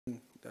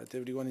that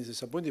everyone is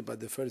disappointed, but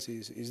the first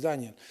is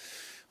Daniel.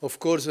 Of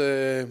course,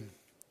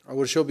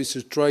 our job is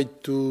to try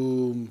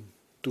to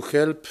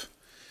help,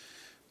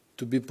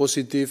 to be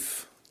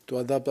positive, to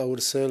adapt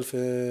ourselves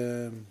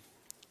in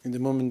the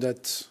moment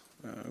that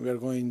we are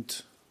going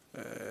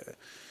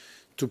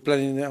to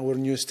play in our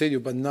new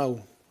stadium. But now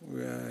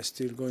we are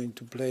still going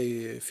to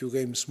play a few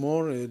games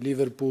more,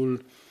 Liverpool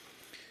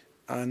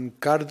and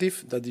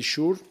Cardiff, that is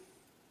sure.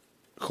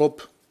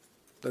 Hope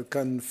that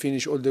can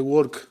finish all the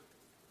work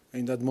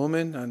in that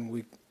moment and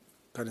we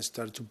can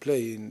start to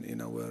play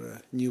in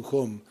our new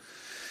home.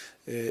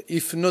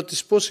 If not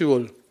is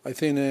possible, I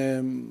think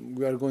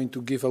we are going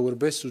to give our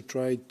best to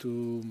try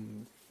to,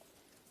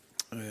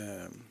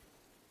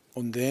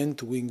 on the end,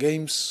 to win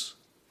games,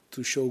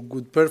 to show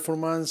good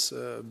performance,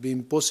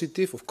 being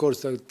positive. Of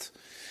course, that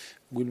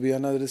will be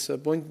another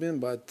disappointment,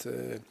 but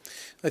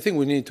I think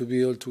we need to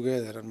be all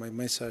together. And my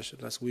message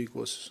last week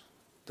was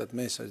that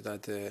message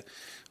that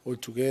all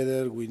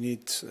together we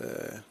need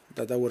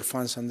that our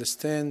fans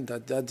understand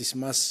that that is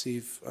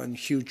massive and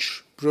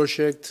huge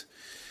project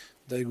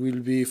that will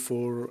be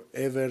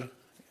forever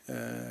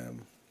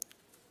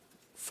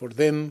for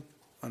them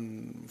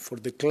and for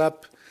the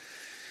club.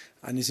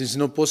 And it is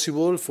not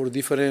possible for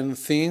different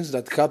things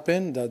that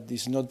happen that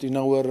is not in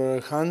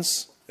our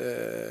hands.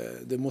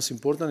 The most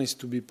important is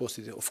to be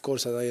positive. Of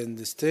course, I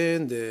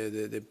understand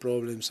the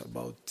problems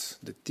about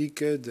the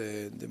ticket,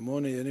 the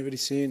money and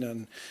everything,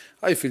 and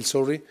I feel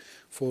sorry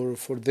for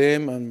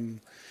them.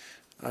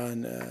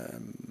 And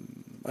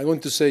I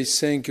want to say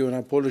thank you and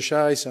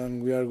apologize,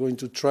 and we are going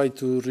to try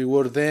to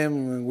reward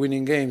them.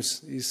 Winning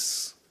games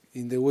is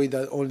in the way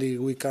that only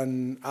we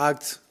can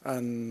act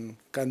and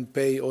can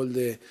pay all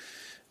the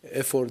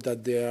effort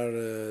that they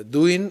are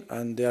doing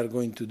and they are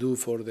going to do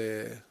for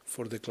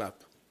the club.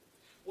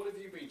 What have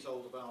you been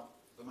told about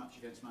the match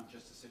against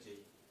Manchester City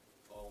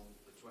on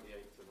the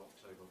 28th of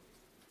October?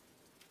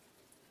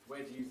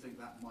 Where do you think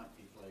that might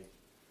be played?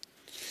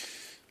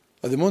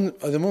 At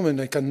the moment,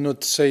 I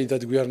cannot say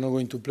that we are not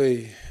going to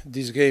play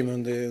this game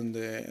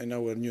in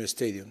our new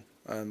stadium.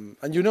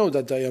 And you know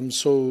that I am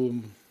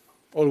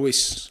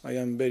I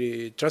am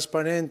very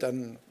transparent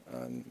and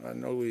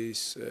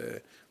always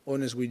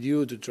honest with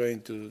you to try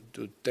to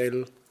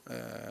tell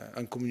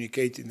and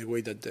communicate in the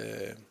way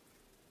that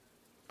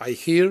I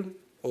hear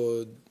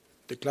or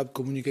the club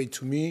communicate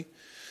to me,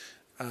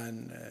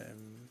 and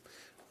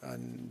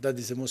that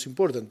is the most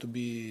important. To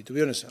be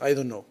honest, I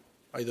don't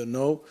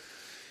know.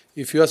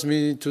 If you ask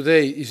me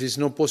today, if it's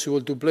not possible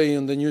to play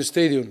in the new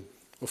stadium,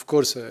 of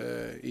course,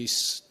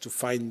 is to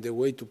find the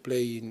way to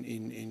play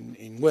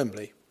in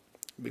Wembley,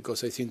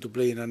 because I think to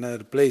play in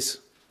another place,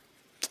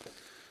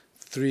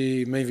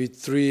 maybe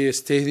three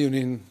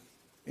stadiums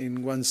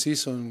in one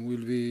season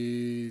will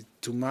be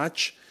too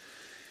much.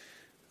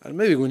 And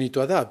maybe we need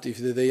to adapt. If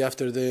the day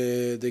after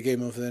the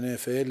game of the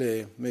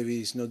NFL,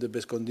 maybe it's not the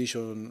best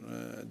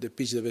condition, the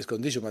pitch the best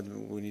condition, but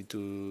we need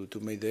to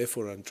make the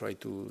effort and try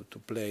to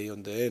play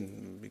on the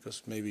end,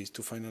 because maybe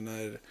to find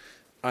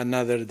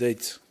another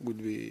date will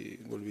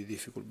be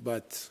difficult.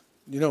 But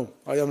you know,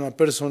 I am a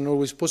person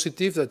always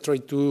positive that try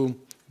to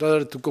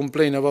rather to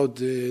complain about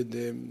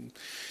the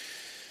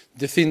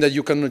thing that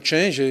you cannot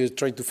change,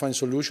 try to find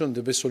solution,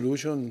 the best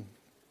solution,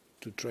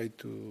 to try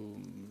to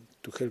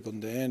help on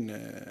the end,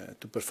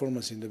 to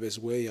performance in the best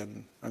way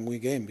and win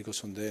game,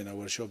 because on the end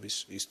our job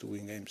is to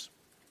win games.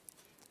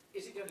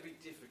 Is it going to be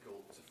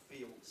difficult to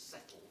feel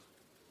settled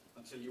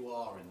until you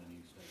are in the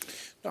new stadium?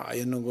 No, I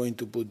am not going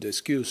to put the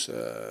excuse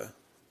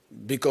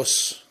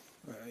because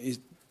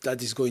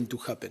that is going to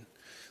happen.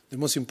 The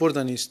most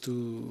important is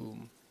to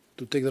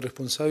take the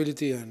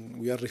responsibility, and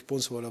we are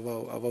responsible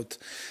about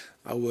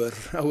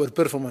our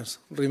performance.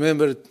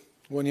 Remember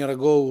 1 year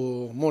ago,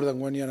 or more than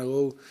 1 year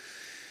ago,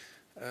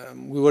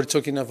 we were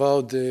talking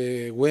about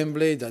the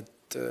Wembley, that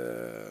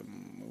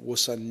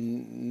was a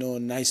no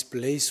nice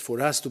place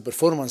for us to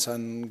performance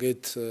and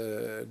get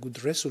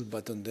good result.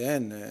 But on the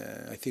end,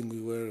 I think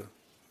we were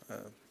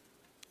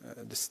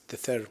the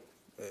third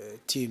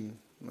team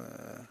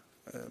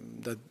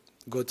that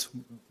got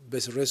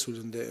best result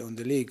on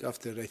the league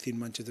after, I think,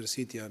 Manchester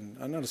City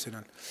and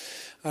Arsenal.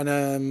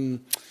 And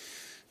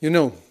you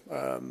know,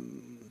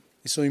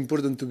 it's so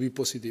important to be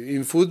positive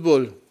in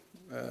football.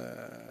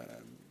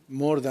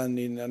 More than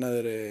in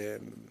another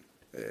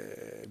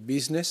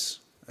business,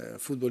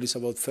 football is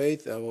about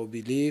faith, about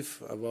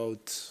belief,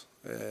 about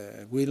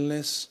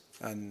willingness,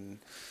 and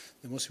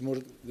the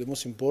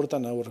most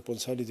important, our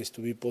responsibility is to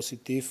be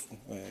positive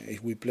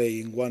if we play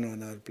in one or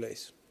another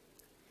place.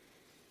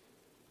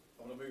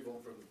 I want to move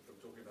on from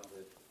talking about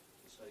the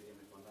stadium,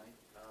 if I may.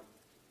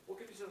 What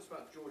can you tell us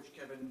about George,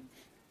 Kevin,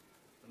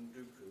 and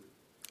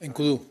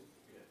Nkudu?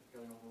 Yeah,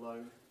 going on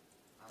loan.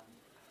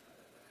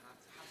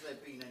 Have there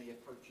been any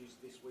approaches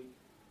this week?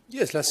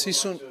 Yes, last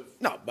season.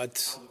 No,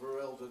 but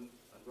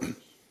and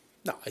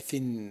no, I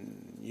think,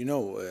 you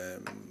know,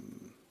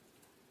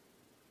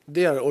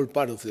 they are all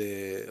part of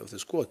the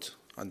squad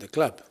and the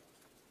club,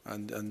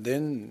 and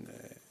then,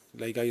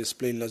 like I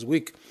explained last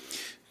week,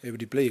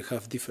 every player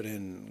have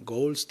different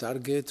goals,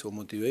 targets, or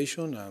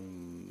motivation.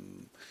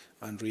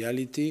 and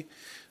reality.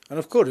 And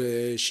of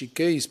course,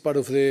 Shike is part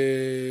of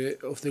the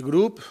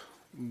group,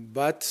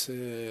 but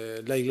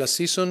like last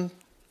season,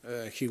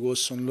 he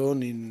was on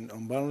loan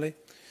on Burnley,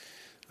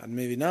 and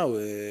maybe now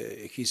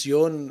he's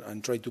young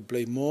and try to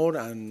play more,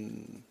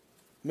 and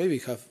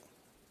maybe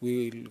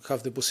we'll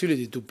have the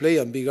possibility to play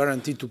and be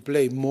guaranteed to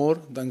play more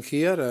than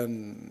here.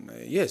 And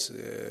yes,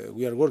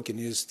 we are working.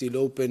 It's still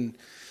open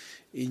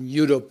in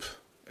Europe,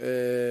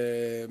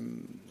 the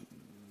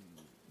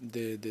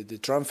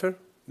transfer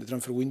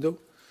window,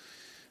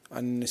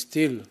 and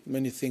still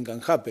many things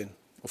can happen.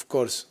 Of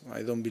course,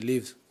 I don't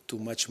believe too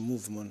much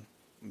movement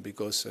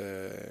because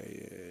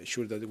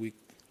sure that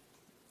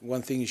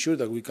one thing is sure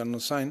that we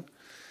cannot sign,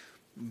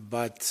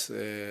 but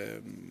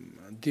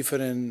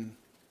different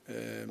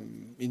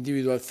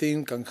individual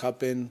thing can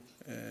happen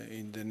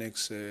in the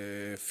next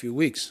few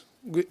weeks.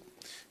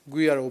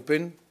 We are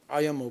open.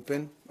 I am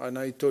open, and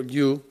I told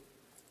you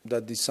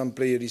that some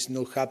player is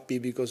not happy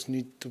because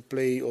need to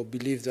play or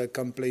believe that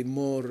can play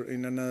more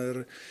in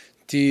another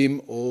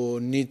team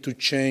or need to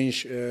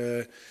change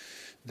the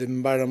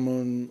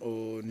environment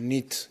or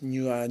need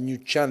a new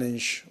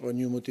challenge or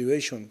new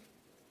motivation.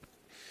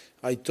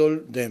 I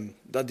told them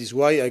that is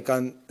why I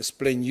can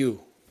explain you.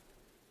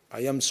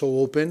 I am so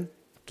open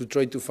to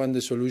try to find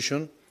a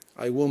solution.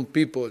 I want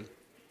people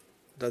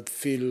that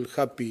feel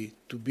happy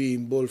to be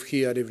involved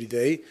here every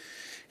day,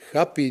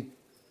 happy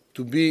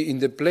to be in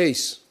the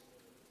place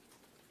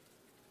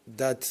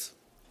that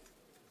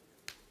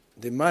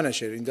the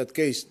manager, in that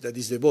case, that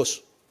is the boss,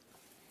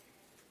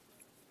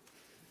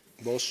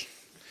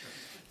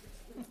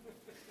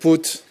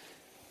 put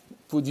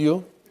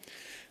you,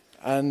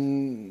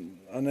 and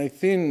I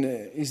think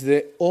it's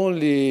the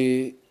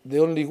only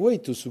way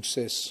to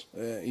success.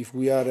 If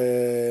we are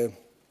a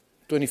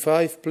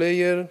 25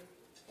 player,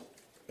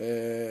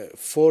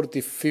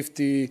 40,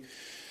 50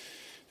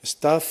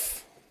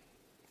 staff,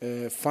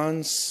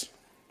 fans,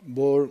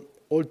 board,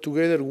 all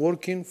together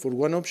working for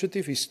one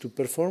objective is to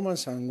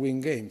performance and win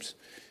games.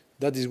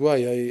 That is why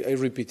I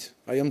repeat,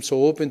 I am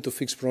so open to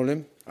fix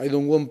problem. I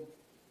don't want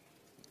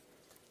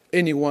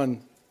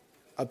anyone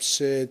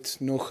upset,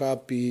 not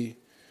happy,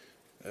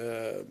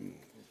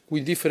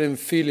 with different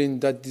feeling,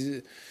 that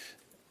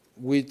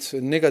with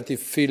negative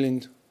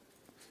feeling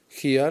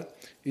here.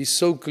 Is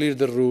so clear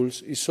the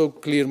rules, is so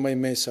clear my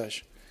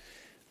message.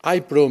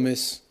 I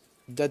promise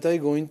that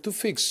I'm going to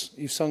fix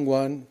if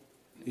someone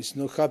is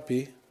not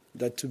happy,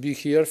 that to be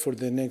here for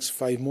the next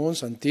 5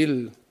 months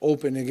until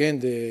open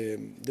again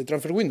the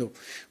transfer window.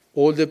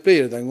 All the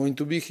players that are going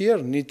to be here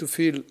need to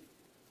feel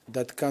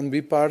that can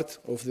be part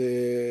of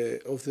the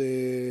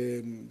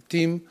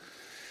team,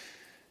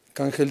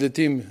 can help the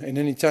team in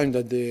any time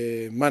that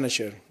the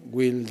manager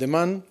will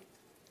demand,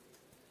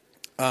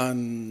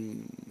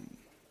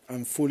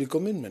 and fully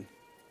commitment.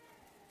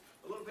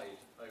 A lot of it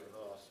over the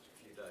last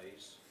few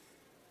days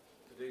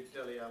to do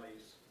Dele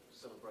Alli's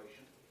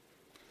celebration.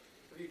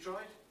 Have you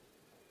tried?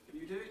 Can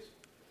you do it?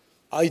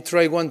 I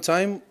tried one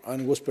time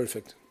and was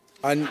perfect.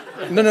 And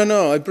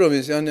no, I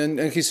promise. And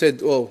he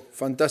said, "Oh,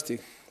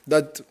 fantastic!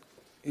 That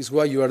is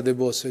why you are the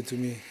boss," said to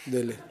me,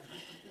 Dele.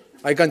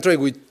 I can try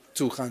with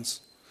 2 hands,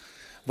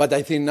 but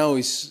I think now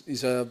is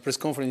a press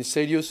conference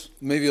serious.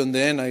 Maybe on the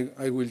end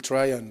I will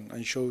try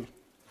and show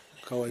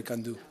how I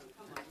can do.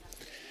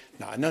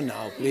 No, not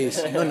now,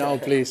 please. Not now,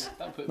 please.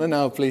 Not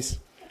now, please.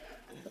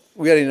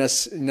 We are in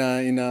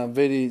a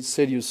very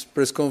serious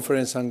press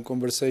conference and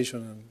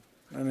conversation,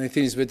 and I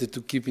think it's better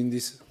to keep in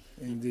this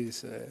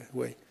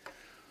way.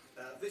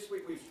 This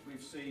week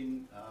we've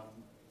seen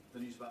the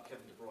news about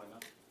Kevin De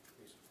Bruyne,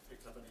 who's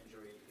picked up an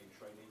injury in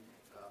training.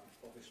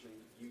 Obviously,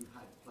 you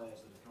had players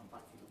that have come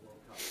back from the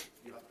World Cup.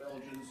 You have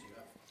Belgians, you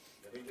have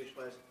English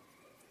players,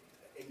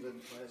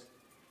 England players.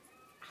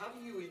 How do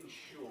you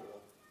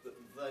ensure that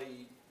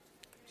they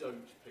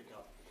don't pick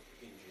up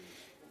injuries?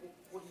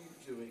 What are you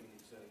doing in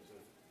terms of...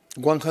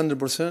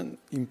 100%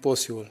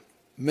 impossible.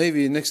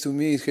 Maybe next to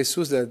me is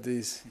Jesus, that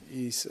is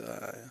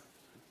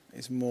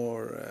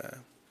more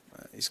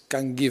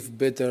can give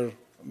better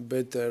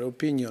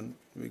opinion,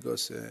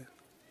 because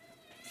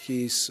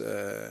he's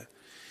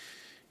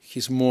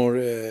more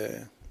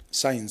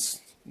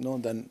science, no,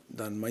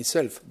 than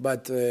myself.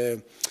 But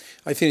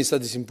I think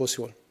that is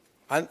impossible.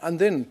 And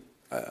then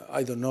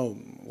I don't know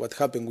what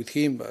happened with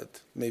him,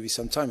 but maybe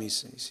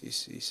sometimes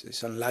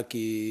it's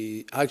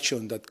unlucky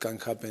action that can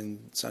happen,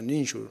 some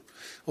injury.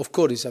 Of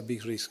course, it's a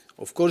big risk.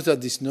 Of course,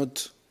 that is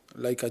not,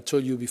 like I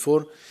told you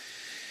before,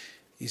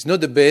 it's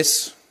not the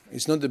best.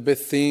 It's not the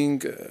best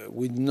thing.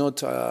 With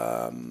not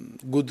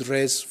good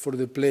rest for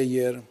the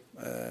player,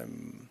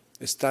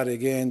 start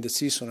again the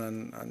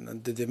season,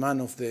 and the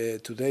demand of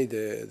today,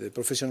 the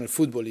professional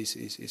football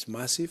is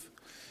massive.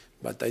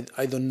 But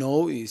I don't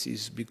know.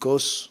 Is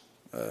because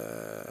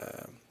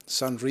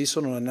some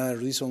reason or another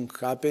reason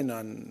happen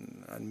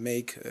and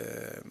make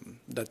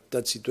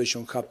that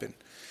situation happen.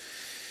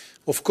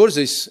 Of course,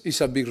 it's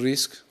a big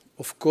risk.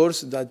 Of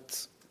course,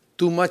 that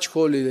too much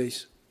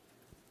holidays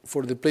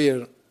for the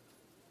player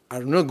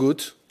are not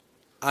good,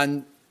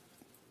 and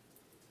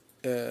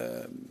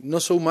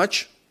not so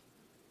much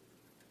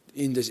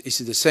it's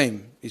the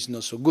same. It's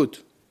not so good,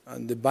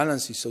 and the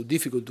balance is so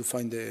difficult to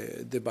find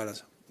the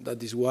balance.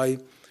 That is why,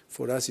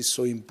 for us, it's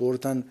so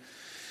important.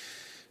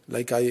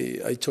 Like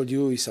I told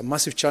you, it's a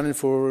massive challenge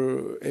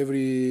for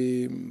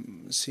every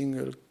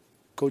single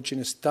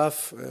coaching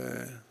staff.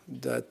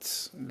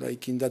 That,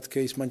 like in that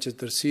case,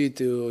 Manchester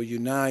City or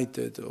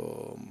United,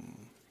 or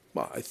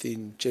well, I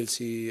think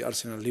Chelsea,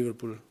 Arsenal,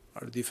 Liverpool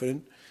are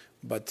different,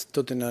 but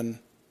Tottenham,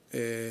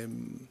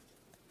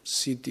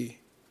 City,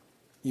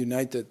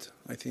 United,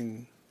 I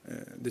think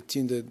the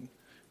team that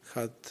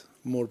had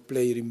more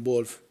players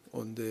involved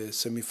on the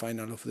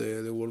semi-final of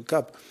the World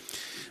Cup.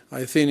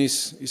 I think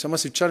it's a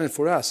massive challenge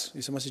for us.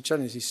 It's a massive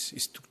challenge.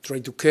 It's to try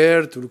to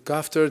care, to look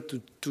after,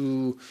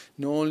 to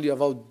not only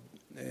about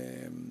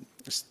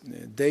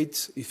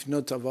dates, if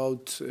not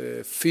about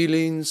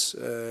feelings.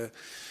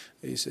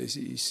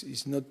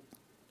 It's not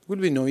will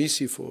be no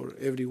easy for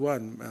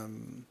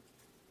everyone,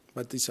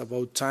 but it's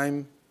about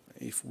time.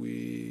 If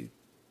we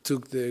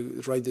took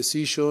the right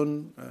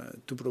decision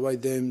to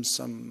provide them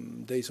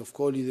some days of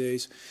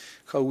holidays,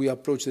 how we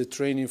approach the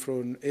training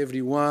from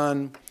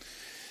everyone,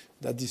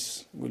 that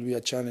this will be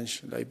a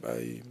challenge, like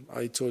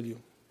I told you.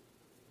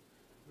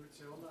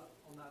 Mauricio,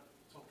 on that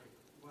topic,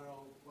 where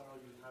are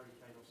you with Harry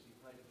Kane? Obviously, you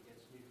played him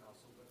against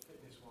Newcastle, but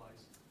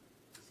fitness-wise,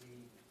 is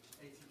he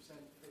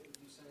 80% fit, would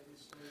you say, at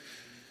this stage?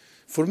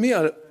 For me,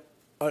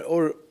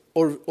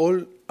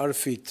 all are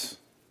fit.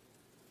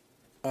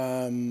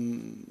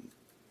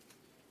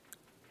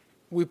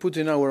 We put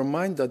in our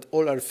mind that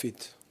all are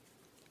fit.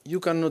 You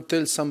cannot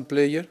tell some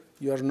player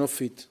you are not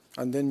fit,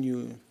 and then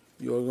you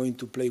are going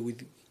to play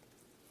with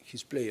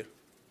his player.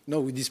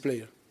 No, with this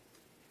player.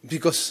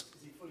 Because...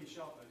 Is he fully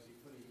sharp, or is he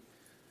fully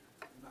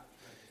match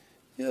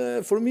ready?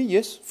 Yeah, for me,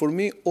 yes. For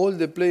me, all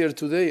the players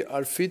today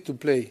are fit to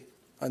play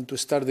and to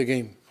start the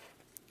game.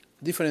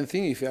 Different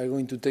thing if I are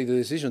going to take the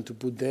decision to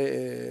put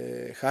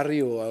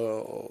Harry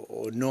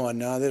or no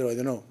another, I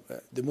don't know.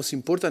 The most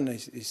important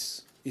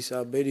is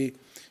a very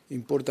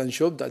important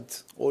job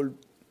that all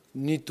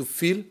need to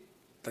feel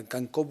that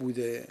can cope with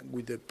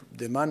the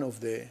demand of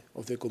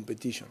the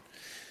competition.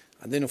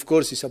 And then, of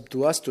course, it's up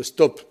to us to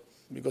stop,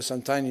 because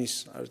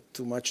sometimes are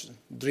too much,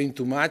 drink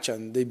too much,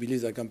 and they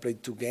believe they can play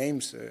 2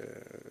 games,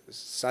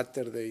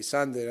 Saturday,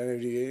 Sunday, and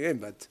every game.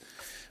 But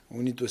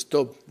we need to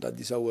stop. That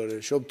is our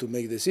job, to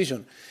make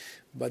decision.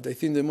 But I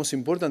think the most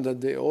important that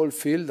they all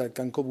feel that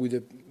can cope with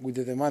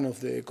the demand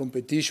of the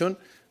competition,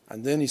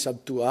 and then it's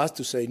up to us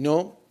to say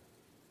no.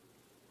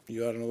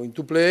 You are not going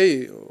to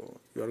play, or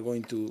you are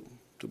going to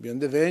be on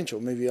the bench,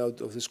 or maybe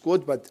out of the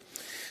squad. But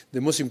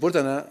the most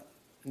important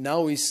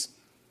now is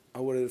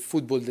our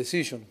football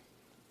decision.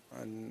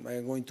 And I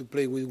am going to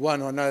play with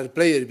one or another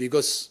player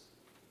because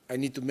I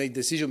need to make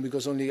decision,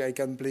 because only I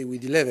can play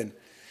with 11.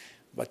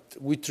 But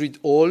we treat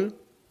all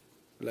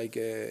like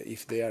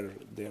if they are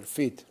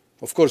fit.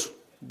 Of course,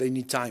 they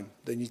need time.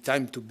 They need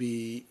time to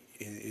be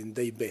in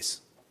their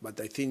best.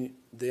 But I think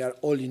they are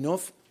all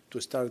enough to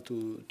start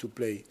to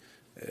play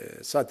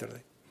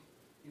Saturday.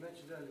 You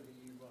mentioned earlier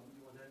that you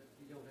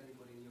don't want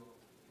anybody in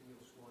your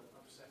squad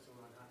upset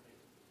or unhappy.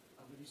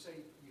 Would you say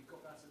you've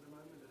got that at the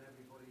moment, that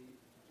everybody,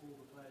 all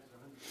the players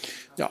are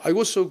 100%? Yeah, I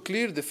was so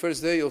clear the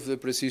first day of the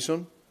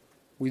pre-season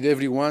with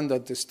everyone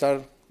that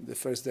start the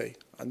first day.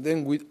 And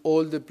then with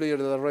all the players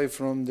that arrived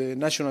from the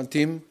national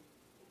team,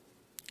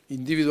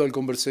 individual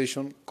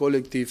conversation,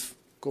 collective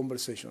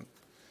conversation.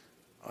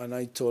 And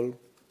I told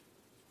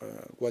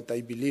what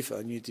I believe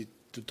I needed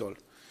to tell.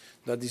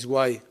 That is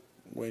why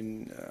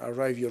when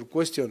arrive your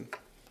question,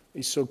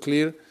 it's so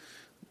clear.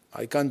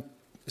 I can't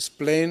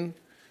explain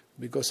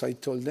because I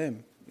told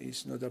them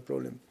it's not a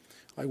problem.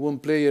 I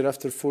won't play it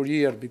after 4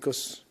 years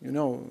because, you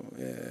know,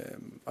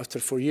 after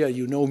 4 years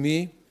you know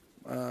me,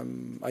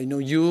 I know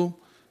you,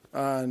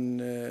 and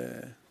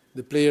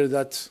the player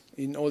that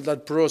in all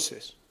that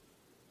process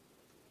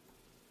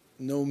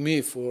know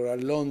me for a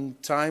long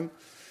time.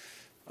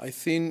 I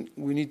think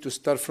we need to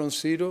start from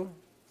zero,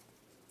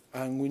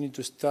 and we need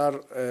to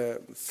start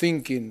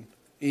thinking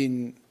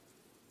in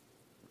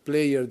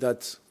players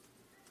that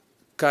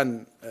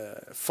can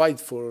fight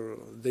for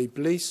their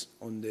place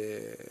on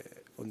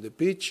the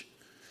pitch.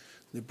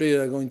 The players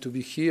that are going to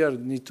be here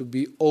need to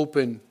be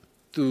open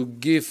to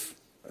give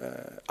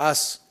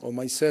us or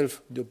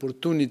myself the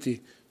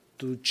opportunity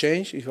to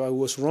change if I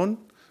was wrong,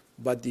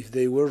 but if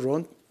they were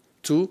wrong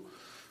too,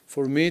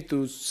 for me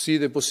to see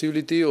the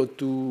possibility or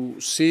to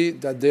see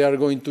that they are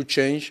going to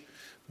change,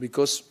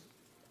 because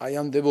I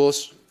am the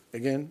boss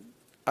again,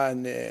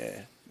 and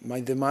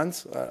my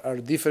demands are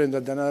different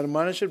than another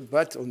manager,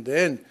 but on the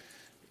end,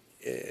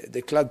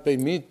 the club pay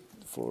me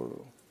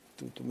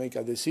to make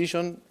a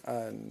decision,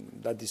 and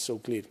that is so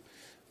clear.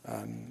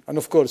 And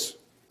of course,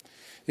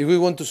 if we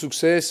want to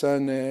success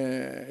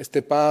and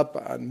step up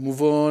and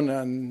move on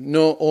and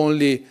not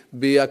only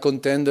be a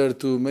contender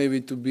to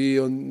maybe to be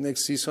on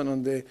next season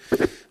on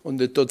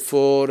the top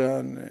 4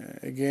 and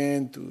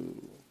again to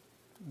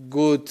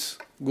good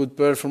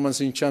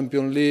performance in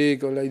Champions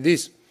League or like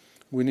this,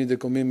 we need the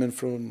commitment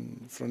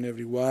from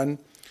everyone,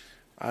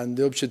 And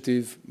the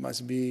objective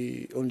must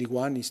be only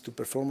one, is to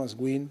performance,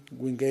 win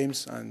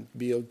games, and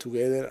be all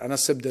together, and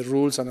accept the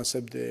rules, and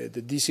accept the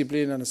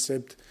discipline, and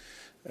accept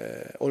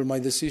all my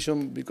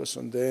decision, because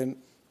on the end,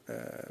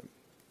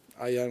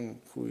 I am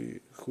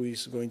who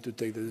is going to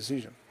take the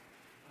decision.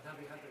 And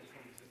having had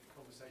those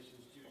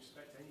conversations, do you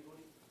expect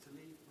anybody to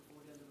leave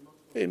before the end of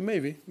the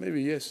month?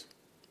 Maybe yes.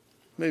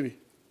 Maybe.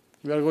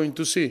 We are going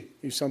to see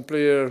if some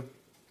player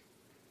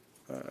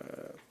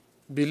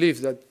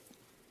believe that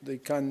they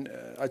can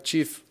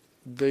achieve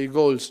their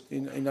goals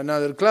in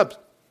another club.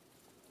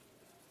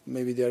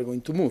 Maybe they are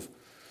going to move.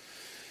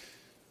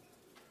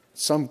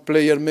 Some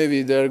player,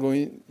 maybe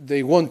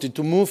they wanted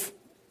to move,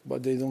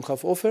 but they don't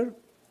have offer.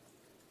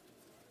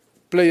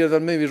 Player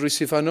that maybe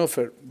receive an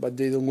offer, but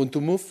they don't want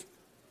to move.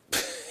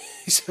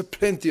 It's a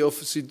plenty of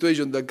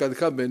situations that can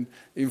happen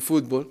in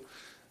football.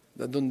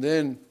 That on the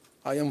end,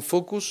 I am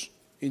focused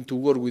into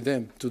work with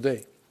them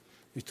today.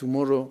 If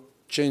tomorrow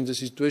change the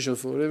situation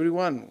for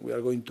everyone, we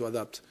are going to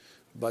adapt.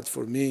 But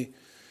for me,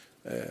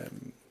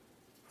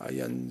 I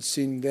am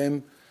seeing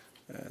them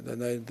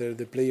that they're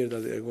the players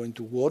that are going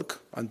to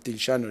work until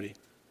January.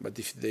 But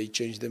if they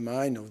change their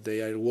mind, or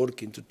they are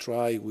working to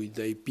try with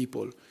their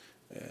people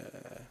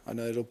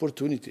another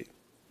opportunity,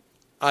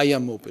 I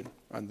am open.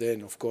 And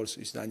then, of course,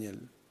 it's Daniel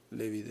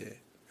Levy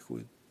who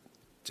will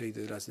take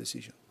the last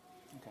decision.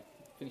 Okay.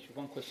 Finish with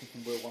one question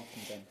from Will, one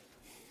from Ben.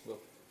 Will.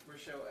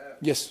 Mauricio,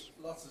 Yes.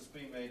 lots has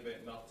been made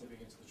about not dipping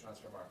into the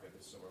transfer market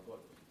this summer, but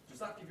does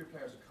that give your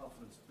players a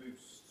confidence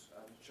boost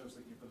and it shows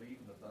that you believe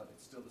in them, that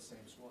it's still the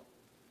same squad?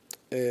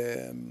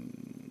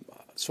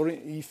 Sorry,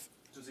 if...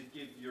 Does it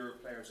give your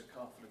players a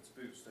confidence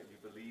boost that you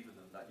believe in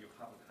them, that you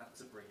haven't had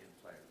to bring in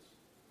players?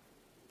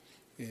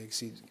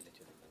 Sí.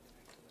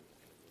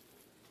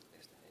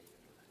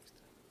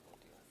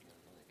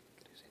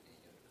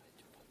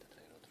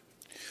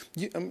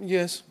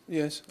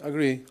 Yes,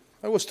 agree.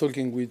 I was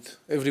talking with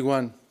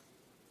everyone,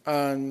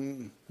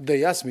 and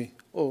they asked me,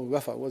 "Oh,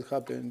 Rafa, what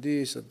happened?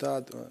 This or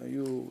that?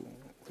 You?"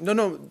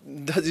 No,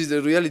 that is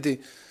the reality.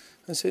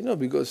 I say no,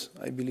 because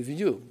I believe in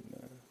you.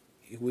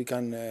 If we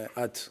can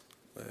add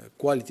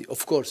quality,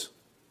 of course,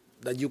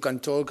 that you can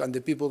talk and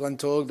the people can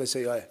talk. They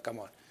say, "Hey, come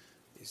on,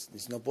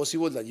 it's not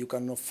possible that you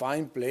cannot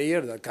find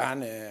players that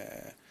can."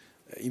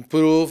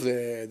 Improve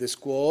the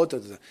squad,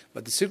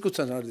 but the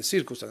circumstances are the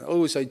circumstances.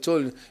 Always I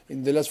told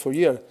in the last 4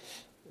 years,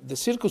 the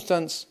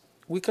circumstance,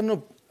 we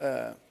cannot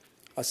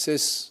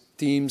assess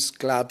teams,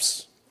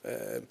 clubs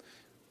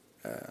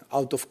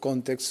out of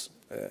context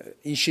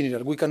in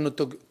general. We cannot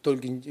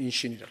talk in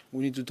general.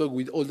 We need to talk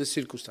with all the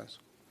circumstances.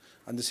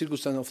 And the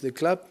circumstances of the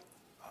club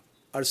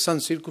are some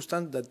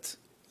circumstances that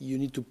you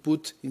need to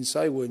put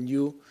inside when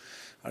you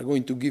are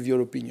going to give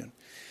your opinion.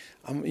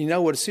 In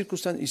our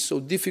circumstance, it's so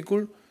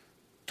difficult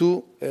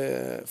to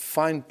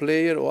find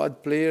player or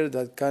add player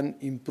that can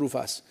improve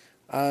us.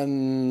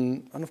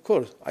 And of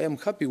course, I am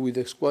happy with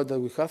the squad that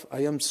we have.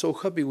 I am so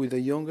happy with the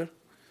younger.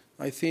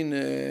 I think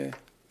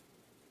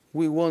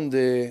we won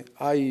the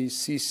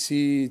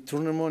ICC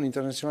tournament,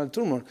 international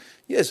tournament.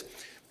 Yes,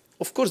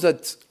 of course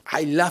that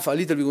I laugh a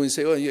little bit when you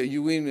say, "Oh,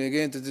 you win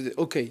again."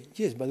 Okay,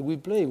 yes, but we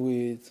play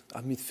with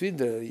a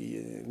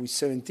midfielder with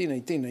 17,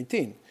 18,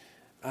 19.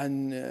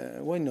 And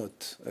why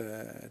not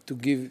to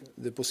give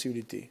the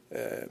possibility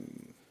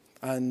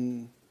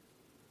and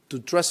to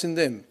trust in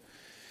them?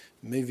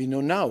 Maybe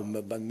not now,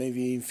 but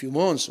maybe in a few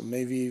months, or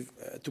maybe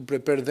to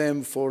prepare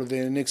them for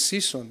the next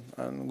season,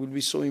 and will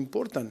be so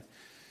important.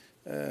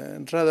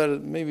 Rather,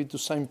 maybe to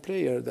sign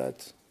players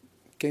that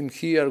came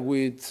here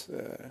with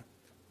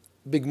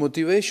big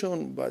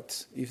motivation,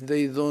 but if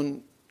they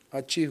don't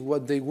achieve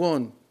what they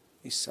want,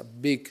 it's a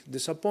big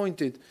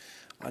disappointed.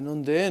 And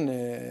on the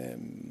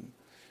end,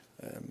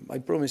 I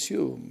promise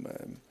you,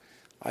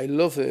 I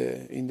love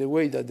in the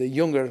way that the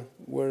younger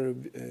were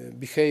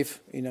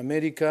behave in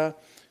America,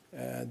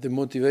 the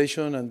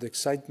motivation and the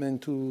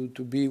excitement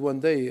to be one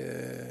day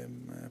a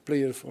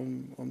player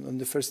on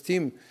the first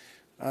team,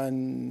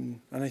 and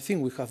I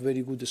think we have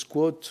very good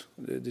squad.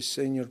 The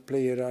senior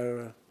players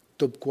are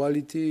top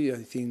quality.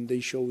 I think they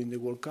show in the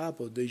World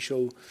Cup, or they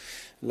show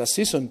last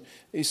season.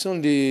 It's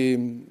only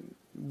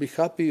be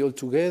happy all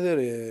together,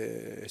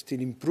 still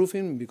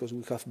improving, because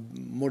we have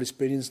more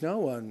experience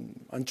now,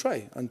 and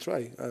try.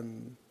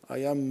 I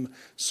am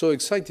so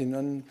excited,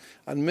 and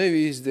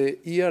maybe it's the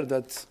year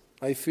that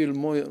I feel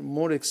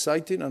more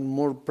excited and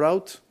more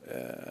proud.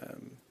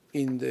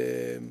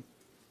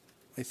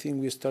 I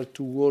think we start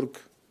to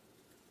work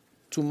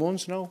 2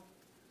 months now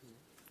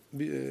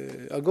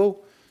ago.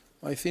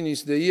 I think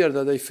it's the year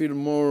that I feel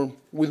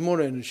with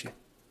more energy.